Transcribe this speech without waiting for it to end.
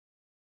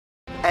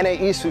NA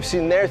East, we've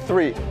seen their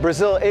 3.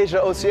 Brazil,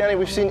 Asia, Oceania,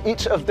 we've seen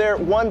each of their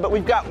 1, but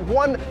we've got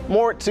 1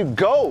 more to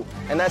go,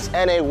 and that's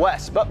NA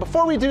West. But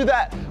before we do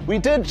that, we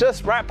did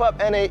just wrap up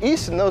NA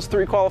East in those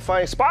 3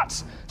 qualifying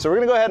spots. So we're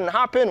going to go ahead and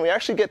hop in. We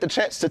actually get the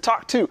chance to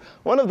talk to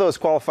one of those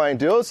qualifying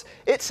duos.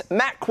 It's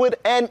Macwood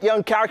and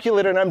Young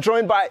Calculator, and I'm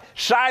joined by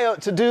Shio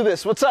to do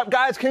this. What's up,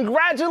 guys?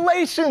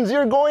 Congratulations!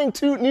 You're going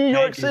to New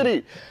York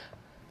City.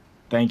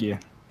 Thank you.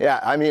 Yeah,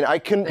 I mean, I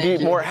couldn't be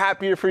more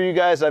happier for you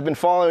guys. I've been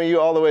following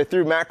you all the way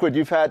through. Macwood,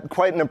 you've had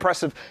quite an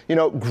impressive,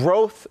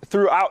 growth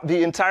throughout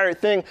the entire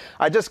thing.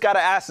 I just got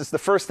to ask, it's the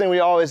first thing we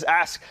always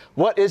ask,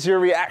 what is your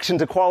reaction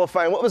to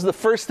qualifying? What was the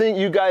first thing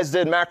you guys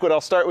did? Macwood,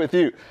 I'll start with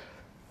you.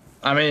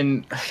 I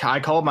mean,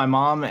 I called my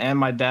mom and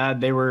my dad.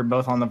 They were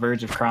both on the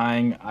verge of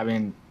crying. I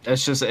mean,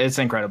 it's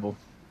incredible.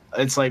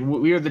 It's like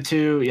we are the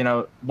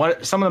 2,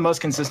 some of the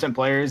most consistent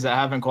players that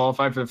haven't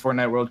qualified for the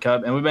Fortnite World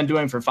Cup, and we've been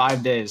doing it for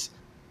 5 days.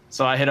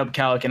 So I hit up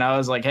Calc and I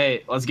was like,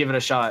 hey, let's give it a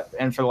shot.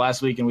 And for the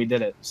last week, and we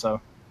did it. So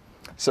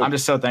I'm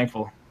just so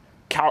thankful.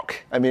 Calc,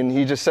 I mean,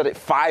 he just said it,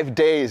 5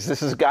 days.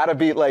 This has got to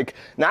be like,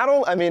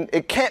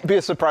 it can't be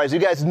a surprise. You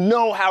guys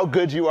know how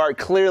good you are,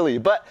 clearly.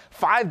 But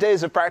 5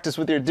 days of practice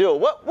with your duo.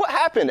 What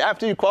happened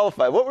after you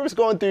qualified? What was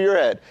going through your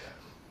head?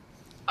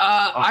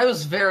 I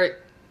was very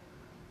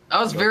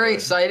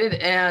excited,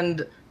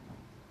 and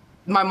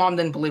my mom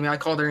didn't believe me. I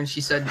called her and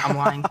she said I'm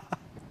lying.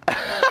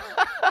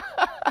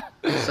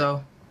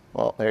 So.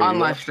 Well, there you on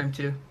go. live stream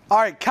too. All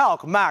right,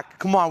 Calc, Mac,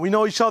 come on, we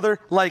know each other.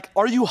 Like,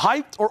 are you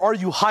hyped or are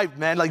you hyped,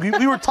 man? Like,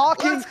 we were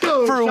talking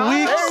for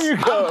weeks. There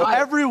you go.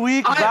 Every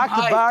week, back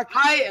to back.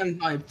 I am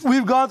hyped.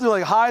 We've gone through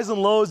like highs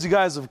and lows. You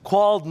guys have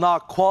qualled,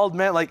 not qualled,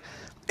 man. Like,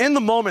 in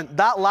the moment,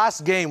 that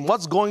last game,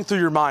 what's going through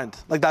your mind?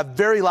 Like that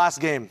very last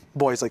game,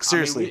 boys. Like,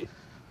 seriously. I mean,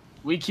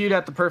 we queued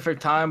at the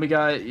perfect time. We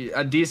got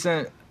a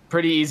decent,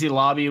 pretty easy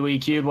lobby. We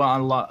queued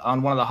on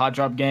one of the hot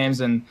drop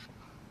games, and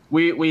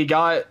we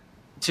got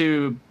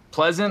to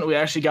Pleasant. We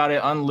actually got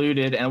it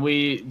unlooted, and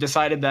we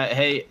decided that,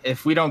 hey,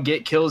 if we don't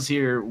get kills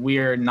here, we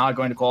are not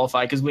going to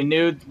qualify, because we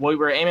knew we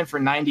were aiming for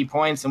 90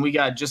 points and we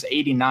got just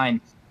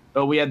 89,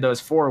 but we had those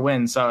 4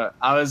 wins. So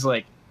I was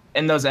like,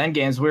 in those end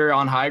games, we were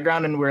on high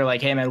ground and we were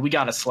like, hey man, we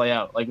got to slay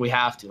out. Like, we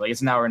have to, like,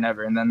 it's now or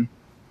never. And then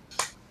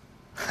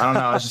I don't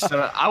know, I was just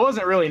I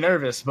wasn't really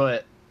nervous,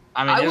 but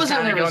I mean, it was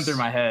kind of going through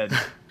my head.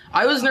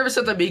 I was nervous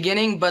at the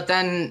beginning, but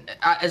then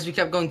as we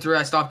kept going through,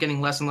 I stopped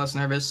getting less and less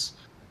nervous.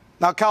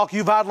 Now, Calc,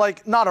 you've had,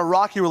 like, not a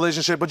rocky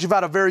relationship, but you've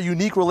had a very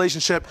unique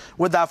relationship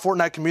with that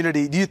Fortnite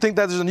community. Do you think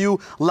that there's a new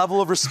level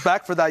of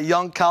respect for that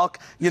young Calc,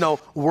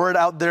 word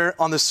out there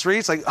on the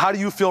streets? Like, how do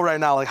you feel right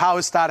now? Like, how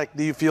ecstatic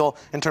do you feel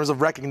in terms of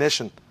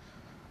recognition?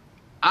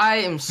 I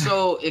am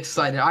so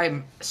excited. I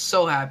am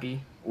so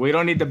happy. We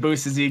don't need to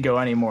boost his ego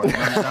anymore. None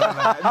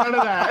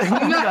of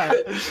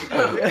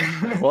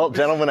that. Well,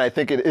 gentlemen, I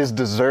think it is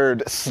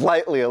deserved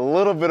slightly, a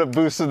little bit of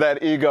boost of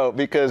that ego,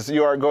 because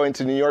you are going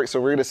to New York,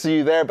 so we're going to see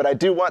you there. But I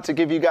do want to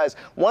give you guys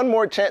one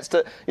more chance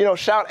to,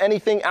 shout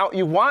anything out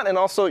you want, and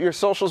also your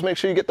socials. Make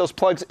sure you get those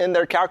plugs in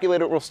there.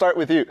 Calculator, we'll start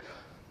with you.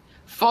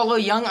 Follow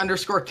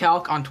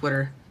young_calc on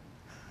Twitter.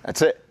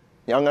 That's it.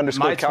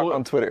 Young_calc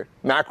on Twitter.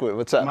 Macwood,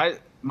 what's up?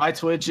 My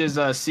Twitch is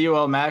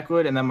COL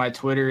Macwood, and then my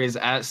Twitter is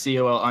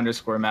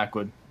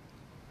 @COL_Macwood.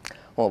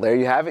 Well, there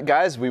you have it,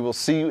 guys. We will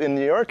see you in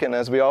New York, and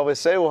as we always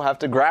say, we'll have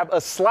to grab a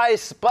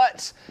slice.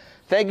 But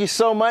thank you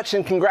so much,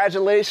 and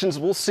congratulations.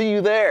 We'll see you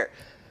there.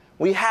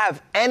 We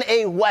have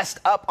NA West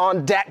up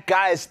on deck,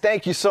 guys.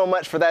 Thank you so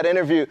much for that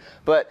interview.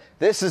 But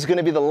this is going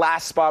to be the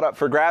last spot up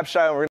for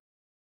GrabShy.